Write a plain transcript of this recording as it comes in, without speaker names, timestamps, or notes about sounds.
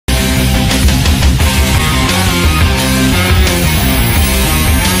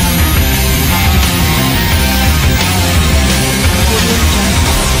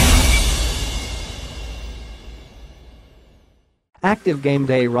Active game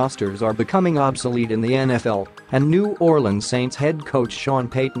day rosters are becoming obsolete in the NFL, and New Orleans Saints head coach Sean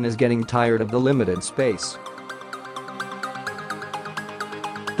Payton is getting tired of the limited space.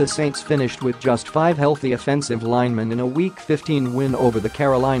 The Saints finished with just 5 healthy offensive linemen in a Week 15 win over the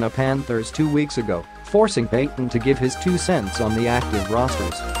Carolina Panthers 2 weeks ago, forcing Payton to give his 2 cents on the active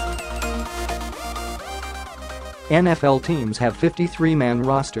rosters. NFL teams have 53-man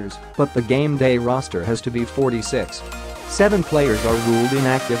rosters, but the game day roster has to be 46. 7 players are ruled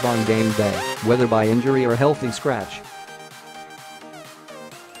inactive on game day, whether by injury or healthy scratch.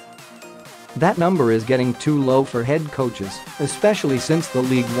 That number is getting too low for head coaches, especially since the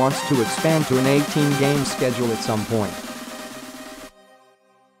league wants to expand to an 18-game schedule at some point.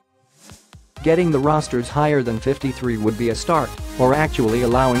 Getting the rosters higher than 53 would be a start, or actually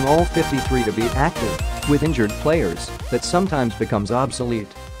allowing all 53 to be active, with injured players, that sometimes becomes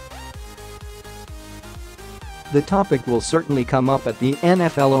obsolete. The topic will certainly come up at the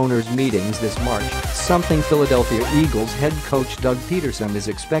NFL owners' meetings this March, something Philadelphia Eagles head coach Doug Pederson is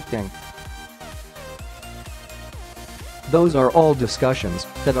expecting. Those are all discussions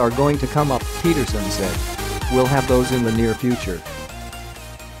that are going to come up, Pederson said. We'll have those in the near future.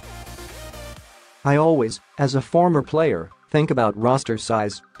 I always, as a former player, think about roster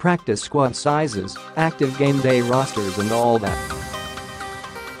size, practice squad sizes, active game day rosters and all that.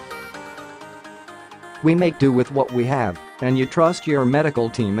 We make do with what we have, and you trust your medical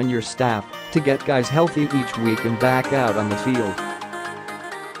team and your staff to get guys healthy each week and back out on the field.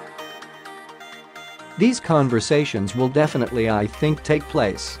 These conversations will definitely, I think, take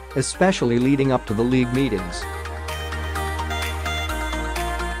place, especially leading up to the league meetings.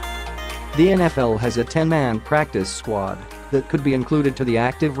 The NFL has a 10-man practice squad that could be included to the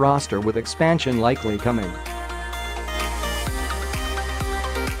active roster, with expansion likely coming.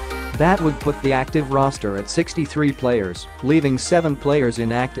 That would put the active roster at 63 players, leaving 7 players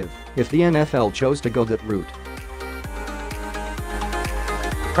inactive if the NFL chose to go that route.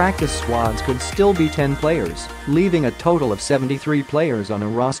 Practice squads could still be 10 players, leaving a total of 73 players on a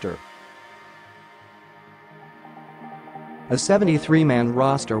roster. A 73-man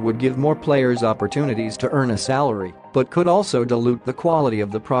roster would give more players opportunities to earn a salary, but could also dilute the quality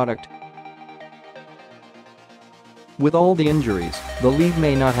of the product. With all the injuries, the league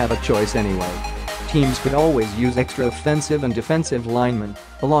may not have a choice anyway. Teams could always use extra offensive and defensive linemen,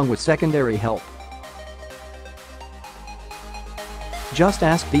 along with secondary help. Just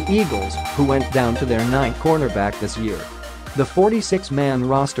ask the Eagles, who went down to their 9th cornerback this year. The 46-man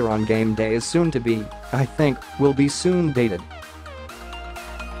roster on game day is soon to be, I think, will be soon dated.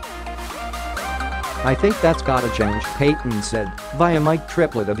 I think that's gotta change, Payton said, via Mike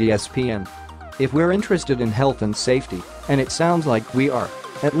Triplett of ESPN. If we're interested in health and safety, and it sounds like we are,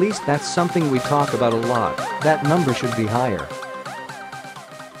 at least that's something we talk about a lot, that number should be higher.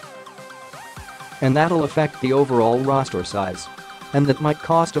 And that'll affect the overall roster size. And that might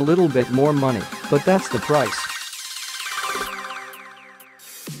cost a little bit more money, but that's the price.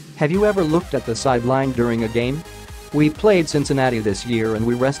 Have you ever looked at the sideline during a game? We played Cincinnati this year and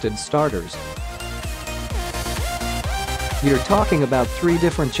we rested starters. You're talking about 3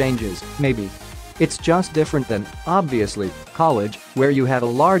 different changes, maybe. It's just different than, obviously, college, where you had a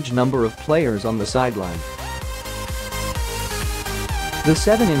large number of players on the sideline. The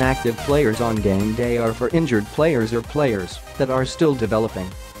 7 inactive players on game day are for injured players or players that are still developing.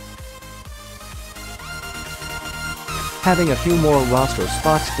 Having a few more roster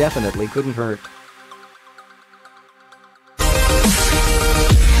spots definitely couldn't hurt.